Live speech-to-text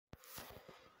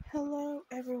Hello,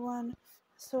 everyone.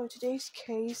 So today's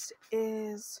case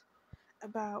is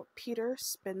about Peter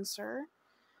Spencer.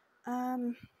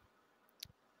 Um,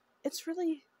 it's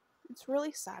really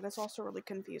sad. It's also really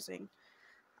confusing.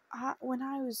 When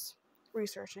I was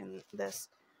researching this,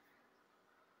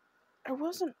 I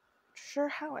wasn't sure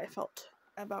how I felt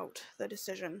about the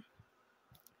decision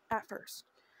at first,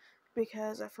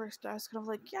 because at first I was kind of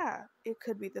like, yeah, it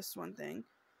could be this one thing,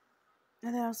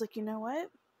 and then I was like, you know what?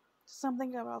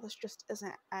 Something about this just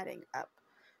isn't adding up.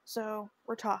 So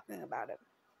we're talking about it.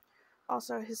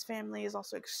 Also, his family is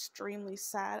also extremely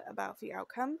sad about the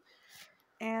outcome,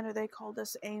 and they called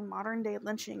this a modern day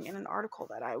lynching in an article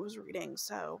that I was reading,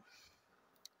 so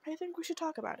I think we should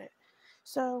talk about it.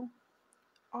 So,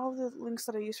 all the links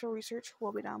that I use for research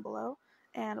will be down below,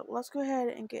 and let's go ahead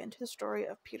and get into the story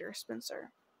of Peter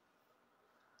Spencer.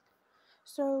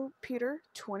 So, Peter,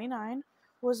 29,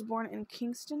 was born in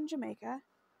Kingston, Jamaica,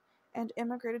 and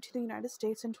immigrated to the United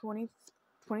States in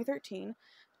 2013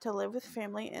 to live with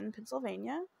family in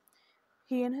Pennsylvania.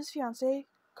 He and his fiancée,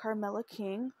 Carmela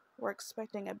King, were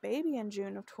expecting a baby in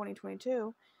June of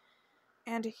 2022,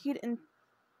 and he'd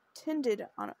intended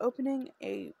on opening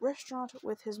a restaurant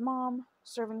with his mom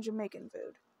serving Jamaican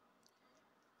food.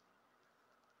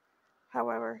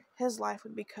 However, his life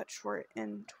would be cut short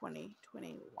in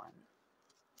 2021.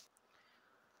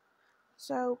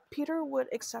 So, Peter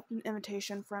would accept an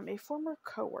invitation from a former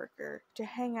coworker to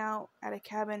hang out at a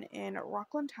cabin in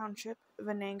Rockland Township,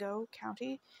 Venango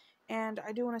County, and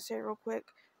I do want to say real quick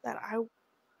that I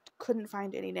couldn't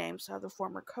find any names of the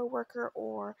former coworker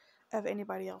or of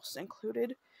anybody else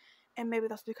included, and maybe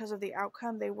that's because of the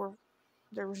outcome. There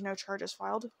was no charges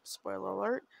filed. Spoiler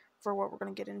alert for what we're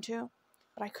going to get into,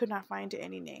 but I could not find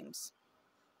any names.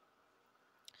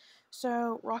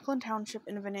 So Rockland Township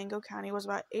in Venango County was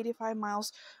about 85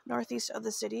 miles northeast of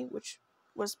the city, which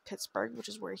was Pittsburgh, which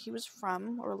is where he was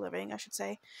from, or living, I should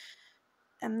say.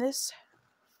 And this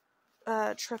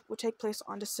trip would take place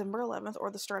on December 11th,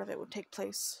 or the start of it would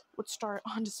start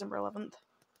on December 11th.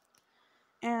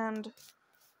 And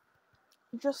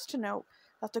just to note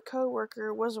that the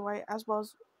co-worker was white, as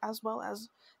well as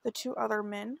the two other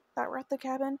men that were at the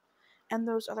cabin, and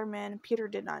those other men Peter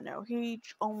did not know. He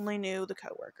only knew the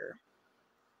co-worker.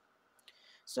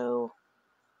 So,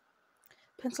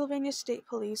 Pennsylvania State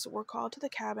Police were called to the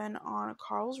cabin on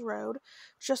Carl's Road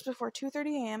just before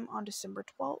 2:30 a.m. on December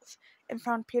 12th and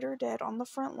found Peter dead on the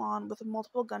front lawn with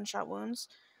multiple gunshot wounds.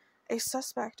 A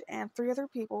suspect and 3 other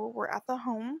people were at the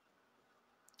home,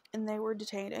 and they were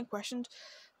detained and questioned,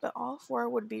 but all 4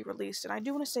 would be released. And I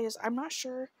do want to say I'm not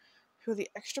sure who the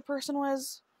extra person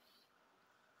was,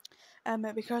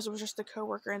 because it was just the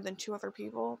coworker and then 2 other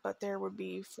people, but there would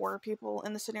be 4 people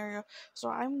in the scenario, so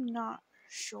I'm not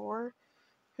sure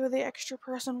who the extra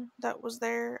person that was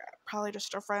there, probably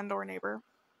just a friend or a neighbor.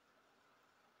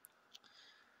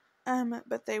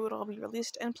 But they would all be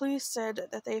released, and police said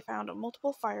that they found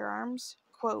multiple firearms,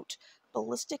 quote,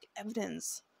 ballistic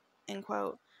evidence, end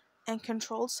quote, and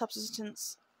controlled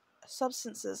substances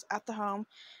at the home,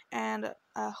 and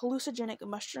hallucinogenic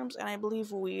mushrooms, and I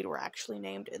believe weed were actually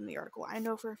named in the article. I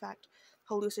know for a fact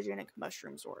hallucinogenic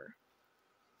mushrooms were.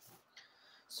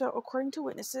 So, according to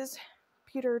witnesses,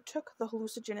 Peter took the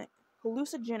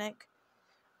hallucinogenic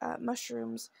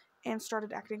mushrooms and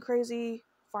started acting crazy,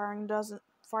 firing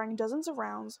dozens of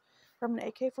rounds from an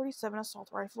AK-47 assault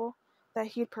rifle that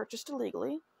he had purchased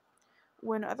illegally.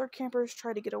 When other campers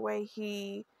tried to get away,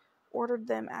 he ordered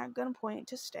them at gunpoint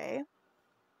to stay.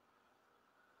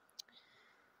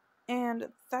 And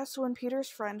that's when Peter's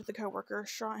friend, the coworker,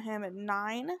 shot him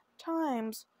 9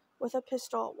 times with a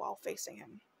pistol while facing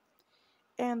him.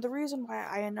 And the reason why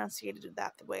I enunciated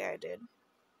that the way I did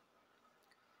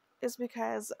is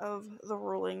because of the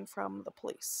ruling from the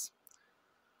police.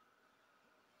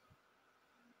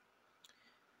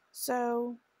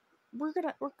 So,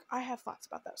 I have thoughts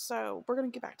about that, so we're gonna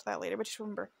get back to that later, but just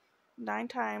remember, 9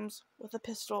 times with a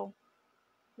pistol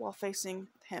while facing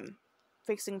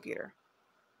Peter.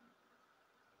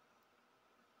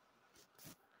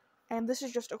 And this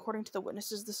is just according to the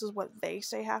witnesses. This is what they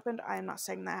say happened. I am not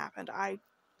saying that happened. I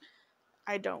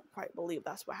don't quite believe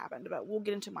that's what happened, but we'll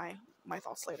get into my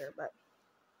thoughts later. But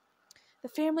the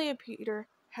family of Peter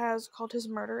has called his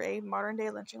murder a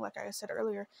modern-day lynching, like I said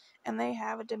earlier, and they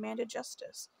have demanded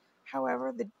justice.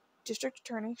 However, the district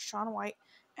attorney, Shaun White,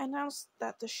 announced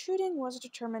that the shooting was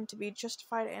determined to be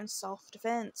justified in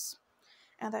self-defense,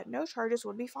 and that no charges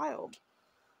would be filed.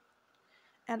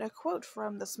 And a quote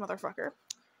from this motherfucker,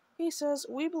 he says,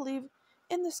 "We believe,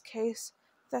 in this case,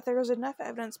 that there is enough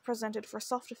evidence presented for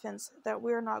self-defense that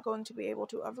we are not going to be able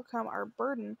to overcome our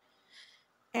burden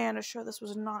and show this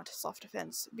was not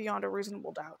self-defense beyond a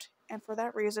reasonable doubt, and for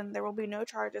that reason there will be no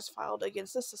charges filed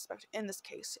against the suspect in this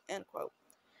case, end quote.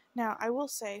 Now, I will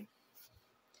say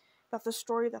that the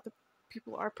story that the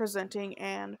people are presenting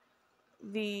and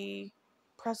the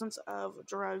presence of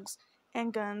drugs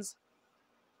and guns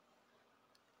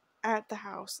at the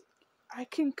house, I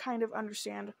can kind of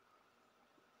understand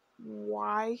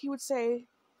why he would say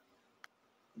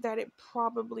that there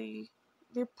probably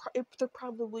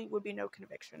would be no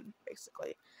conviction,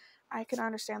 basically. I can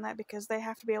understand that because they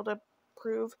have to be able to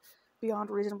prove beyond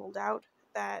reasonable doubt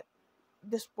that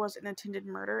this was an intended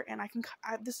murder, and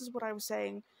this is what I was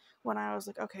saying when I was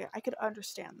like, okay, I could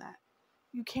understand that.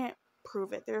 You can't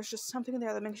prove it. There's just something in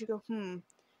there that makes you go,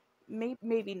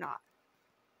 maybe not.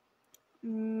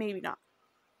 Maybe not.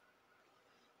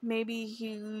 Maybe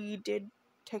he did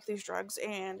take these drugs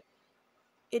and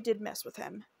it did mess with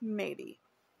him. Maybe.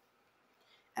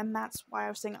 And that's why I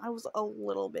was saying I was a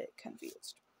little bit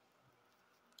confused.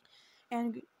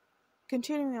 And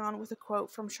continuing on with a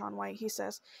quote from Shaun White, he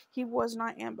says, "He was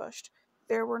not ambushed.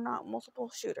 There were not multiple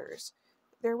shooters.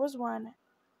 There was one,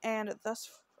 and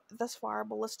thus far,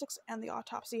 ballistics and the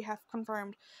autopsy have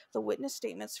confirmed the witness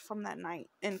statements from that night,"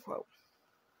 end quote.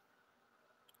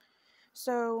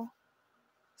 So,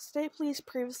 state police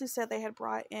previously said they had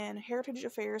brought in Heritage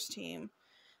Affairs team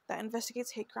that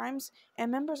investigates hate crimes,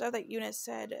 and members of that unit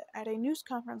said at a news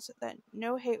conference that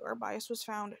no hate or bias was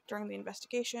found during the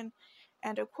investigation,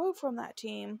 and a quote from that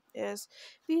team is,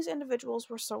 "These individuals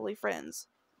were solely friends.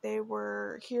 They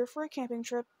were here for a camping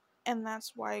trip, and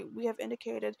that's why we have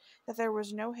indicated that there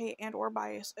was no hate and or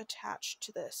bias attached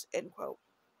to this," end quote.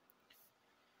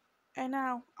 And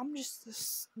now,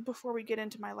 before we get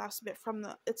into my last bit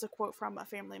it's a quote from a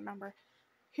family member,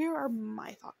 here are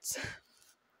my thoughts.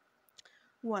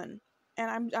 One,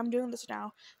 and I'm doing this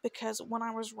now because when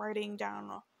I was writing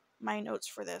down my notes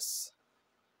for this,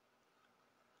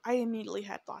 I immediately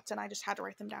had thoughts and I just had to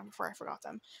write them down before I forgot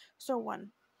them. So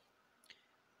one,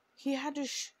 he had to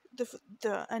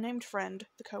the unnamed friend,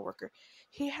 the coworker,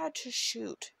 he had to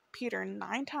shoot Peter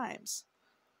 9 times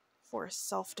for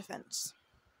self-defense.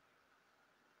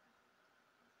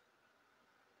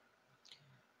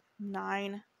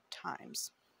 9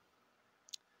 times.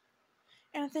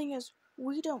 And the thing is,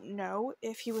 we don't know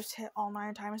if he was hit all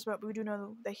 9 times, but we do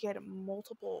know that he had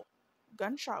multiple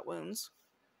gunshot wounds.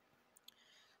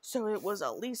 So it was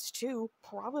at least 2,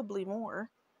 probably more.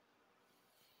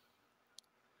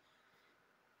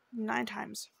 9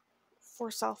 times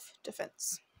for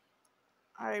self-defense.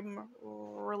 I'm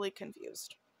really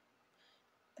confused.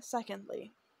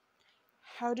 Secondly,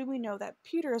 how do we know that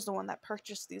Peter is the one that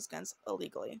purchased these guns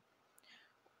illegally?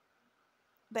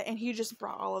 And he just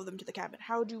brought all of them to the cabin.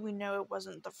 How do we know it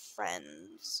wasn't the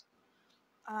friends?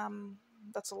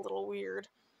 That's a little weird.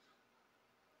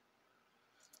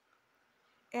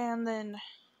 And then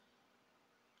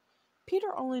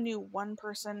Peter only knew one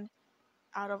person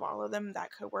out of all of them,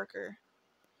 that coworker.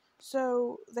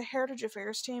 So the Heritage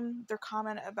Affairs team, their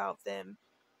comment about them,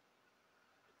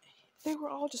 they were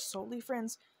all just solely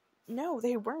friends. No,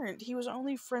 they weren't. He was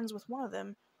only friends with one of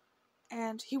them.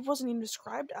 And he wasn't even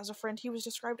described as a friend. He was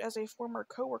described as a former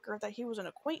coworker that he was an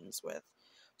acquaintance with.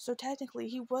 So technically,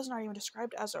 he was not even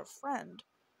described as a friend.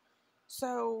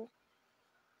 So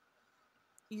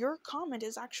your comment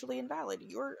is actually invalid.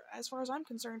 As far as I'm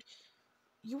concerned,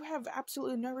 you have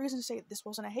absolutely no reason to say this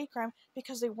wasn't a hate crime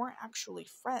because they weren't actually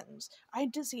friends. I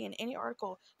didn't see in any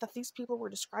article that these people were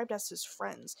described as his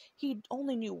friends. He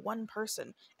only knew one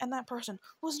person, and that person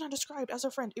was not described as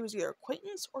a friend. It was either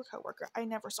acquaintance or coworker. I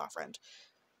never saw friend.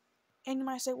 And you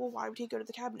might say, well, why would he go to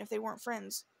the cabin if they weren't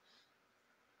friends?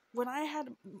 When I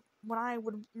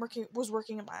was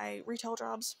working at my retail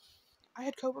jobs, I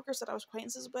had coworkers that I was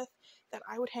acquaintances with that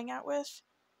I would hang out with,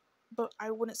 but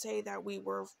I wouldn't say that we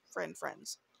were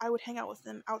friends. I would hang out with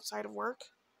them outside of work,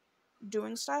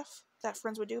 doing stuff that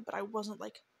friends would do, but I wouldn't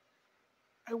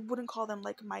call them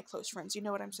like my close friends. You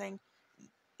know what I'm saying?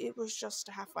 It was just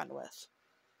to have fun with.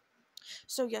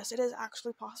 So yes, it is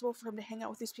actually possible for him to hang out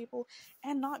with these people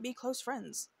and not be close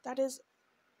friends. That is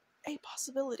a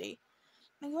possibility.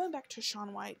 And going back to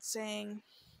Shaun White saying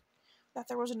that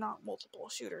there was not multiple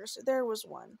shooters, there was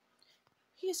one.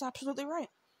 He is absolutely right.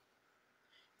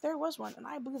 There was one, and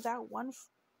I believe that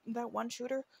one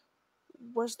shooter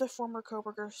was the former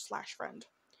coworker / friend.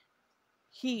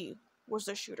 He was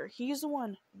the shooter. He's the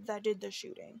one that did the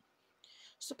shooting.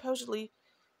 Supposedly,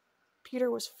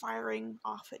 Peter was firing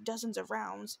off dozens of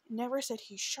rounds, never said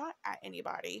he shot at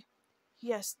anybody.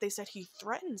 Yes, they said he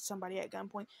threatened somebody at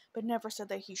gunpoint, but never said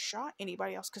that he shot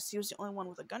anybody else because he was the only one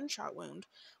with a gunshot wound,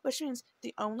 which means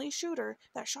the only shooter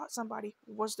that shot somebody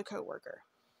was the coworker.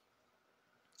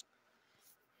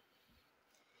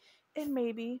 And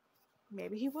maybe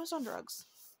he was on drugs.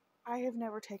 I have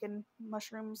never taken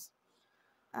mushrooms.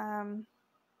 Um,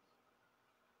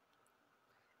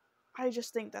 I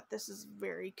just think that this is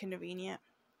very convenient.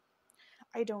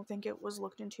 I don't think it was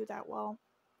looked into that well.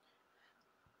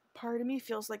 Part of me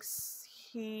feels like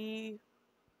he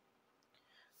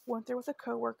went there with a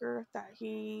coworker that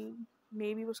he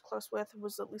maybe was close with,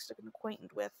 was at least an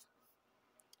acquaintance with,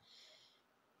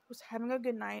 was having a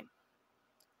good night,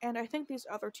 and I think these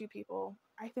other two people,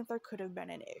 I think there could have been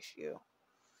an issue.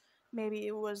 Maybe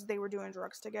it was they were doing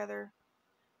drugs together,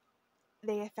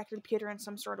 they affected Peter in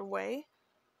some sort of way.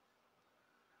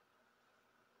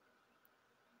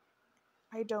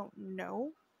 I don't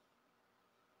know.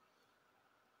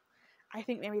 I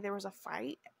think maybe there was a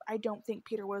fight. I don't think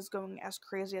Peter was going as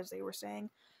crazy as they were saying.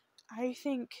 I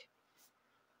think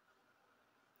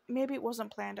maybe it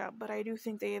wasn't planned out, but I do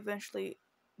think they eventually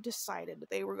decided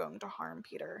they were going to harm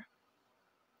Peter.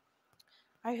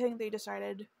 I think they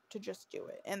decided to just do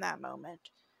it in that moment.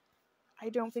 I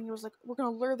don't think it was like, we're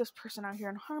going to lure this person out here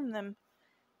and harm them,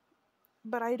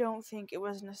 but I don't think it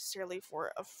was necessarily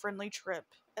for a friendly trip.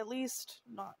 At least,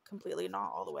 not completely,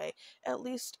 not all the way. At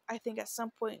least, I think at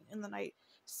some point in the night,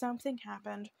 something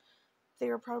happened. They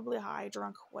were probably high,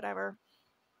 drunk, whatever.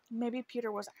 Maybe Peter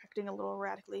was acting a little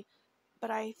erratically,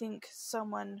 but I think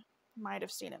someone might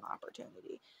have seen an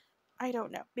opportunity. I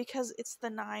don't know, because it's the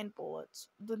nine bullets.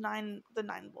 The nine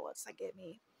bullets that get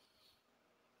me.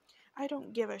 I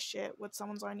don't give a shit what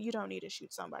someone's on. You don't need to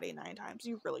shoot somebody 9 times.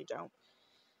 You really don't.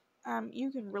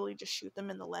 You can really just shoot them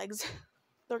in the legs.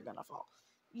 They're gonna fall.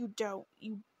 You don't.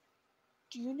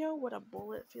 Do you know what a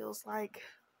bullet feels like?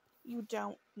 You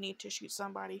don't need to shoot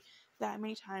somebody that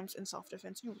many times in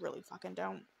self-defense. You really fucking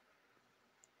don't.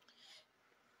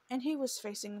 And he was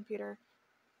facing Peter.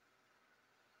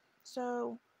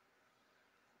 So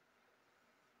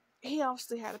he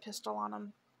obviously had a pistol on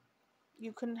him.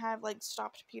 You couldn't have, like,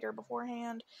 stopped Peter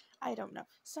beforehand. I don't know.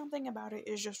 Something about it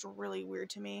is just really weird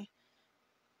to me.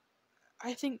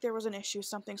 I think there was an issue,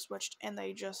 something switched, and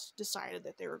they just decided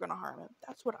that they were going to harm him.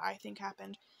 That's what I think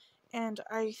happened. And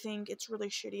I think it's really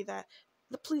shitty that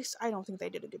the police, I don't think they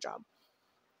did a good job.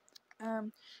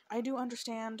 I do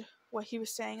understand what he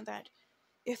was saying, that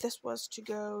if this was to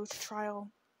go to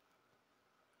trial,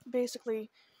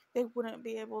 basically, they wouldn't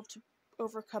be able to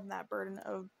overcome that burden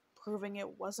of proving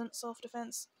it wasn't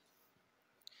self-defense.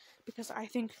 Because I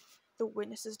think the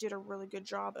witnesses did a really good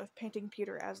job of painting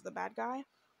Peter as the bad guy.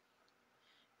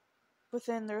 But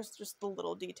then there's just the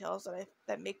little details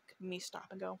that make me stop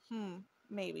and go,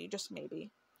 maybe, just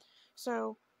maybe.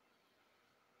 So,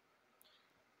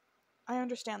 I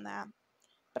understand that,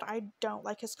 but I don't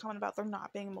like his comment about there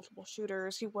not being multiple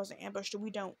shooters. He wasn't ambushed.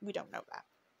 We don't know that.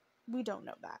 We don't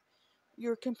know that.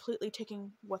 You're completely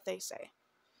taking what they say.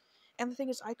 And the thing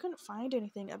is, I couldn't find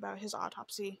anything about his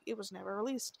autopsy. It was never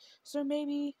released. So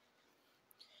maybe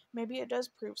it does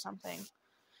prove something.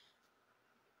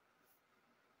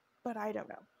 But I don't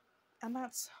know. And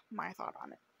that's my thought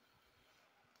on it.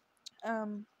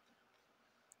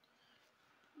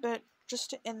 But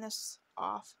just to end this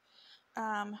off,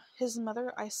 his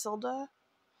mother, Isilda,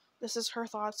 this is her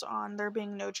thoughts on there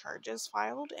being no charges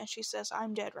filed, and she says,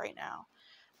 "I'm dead right now.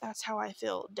 That's how I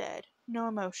feel, dead. No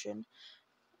emotion.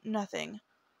 Nothing.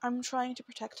 I'm trying to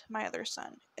protect my other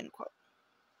son," end quote.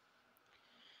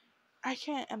 I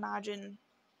can't imagine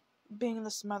being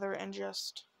this mother and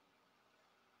just,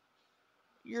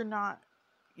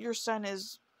 your son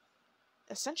is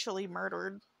essentially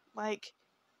murdered. Like,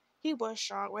 he was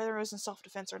shot, whether it was in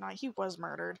self-defense or not, he was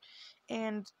murdered.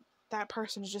 And that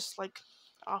person is just, like,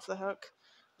 off the hook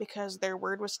because their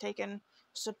word was taken.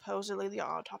 Supposedly the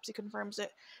autopsy confirms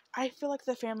it. I feel like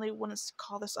the family wouldn't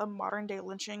call this a modern-day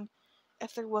lynching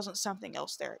if there wasn't something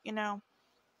else there, you know?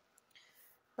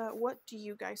 But what do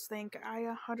you guys think?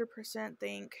 I 100%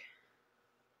 think...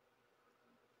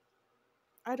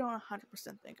 I don't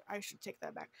 100% think. I should take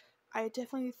that back. I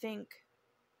definitely think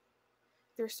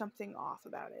there's something off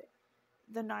about it.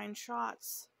 The 9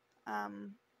 shots,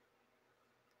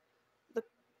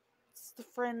 the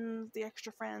friends, the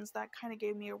extra friends, that kind of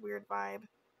gave me a weird vibe.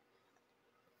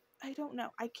 I don't know.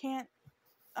 I can't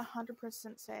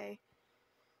 100% say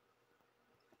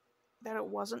that it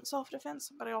wasn't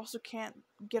self-defense, but I also can't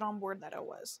get on board that it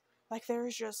was. Like,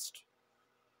 there's just...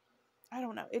 I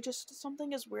don't know. It just...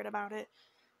 something is weird about it.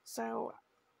 So,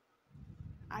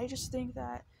 I just think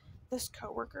that this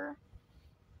coworker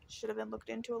should have been looked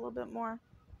into a little bit more.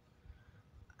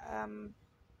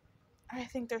 I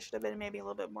think there should have been maybe a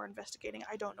little bit more investigating.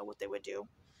 I don't know what they would do.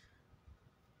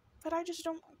 But I just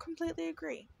don't completely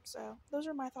agree. So, those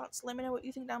are my thoughts. Let me know what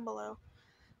you think down below.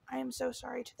 I am so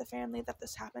sorry to the family that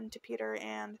this happened to Peter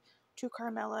and to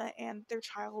Carmela, and their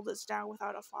child is now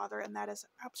without a father, and that is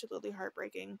absolutely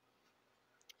heartbreaking.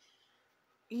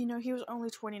 You know, he was only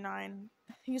 29.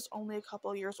 He's only a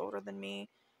couple years older than me,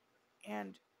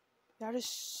 and that is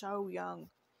so young.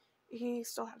 He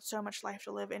still had so much life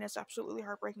to live, and it's absolutely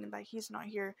heartbreaking that he's not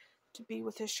here to be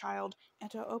with his child and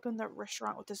to open the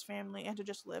restaurant with his family and to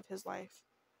just live his life.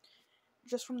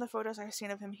 Just from the photos I've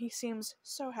seen of him, he seems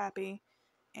so happy,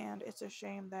 and it's a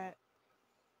shame that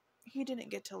he didn't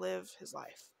get to live his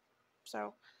life.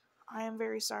 So, I am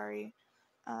very sorry.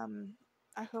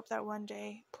 I hope that one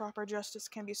day proper justice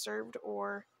can be served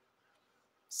or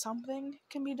something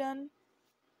can be done.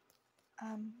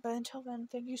 But until then,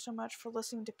 thank you so much for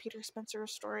listening to Peter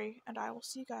Spencer's story, and I will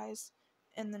see you guys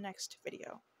in the next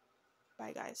video.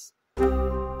 Bye, guys.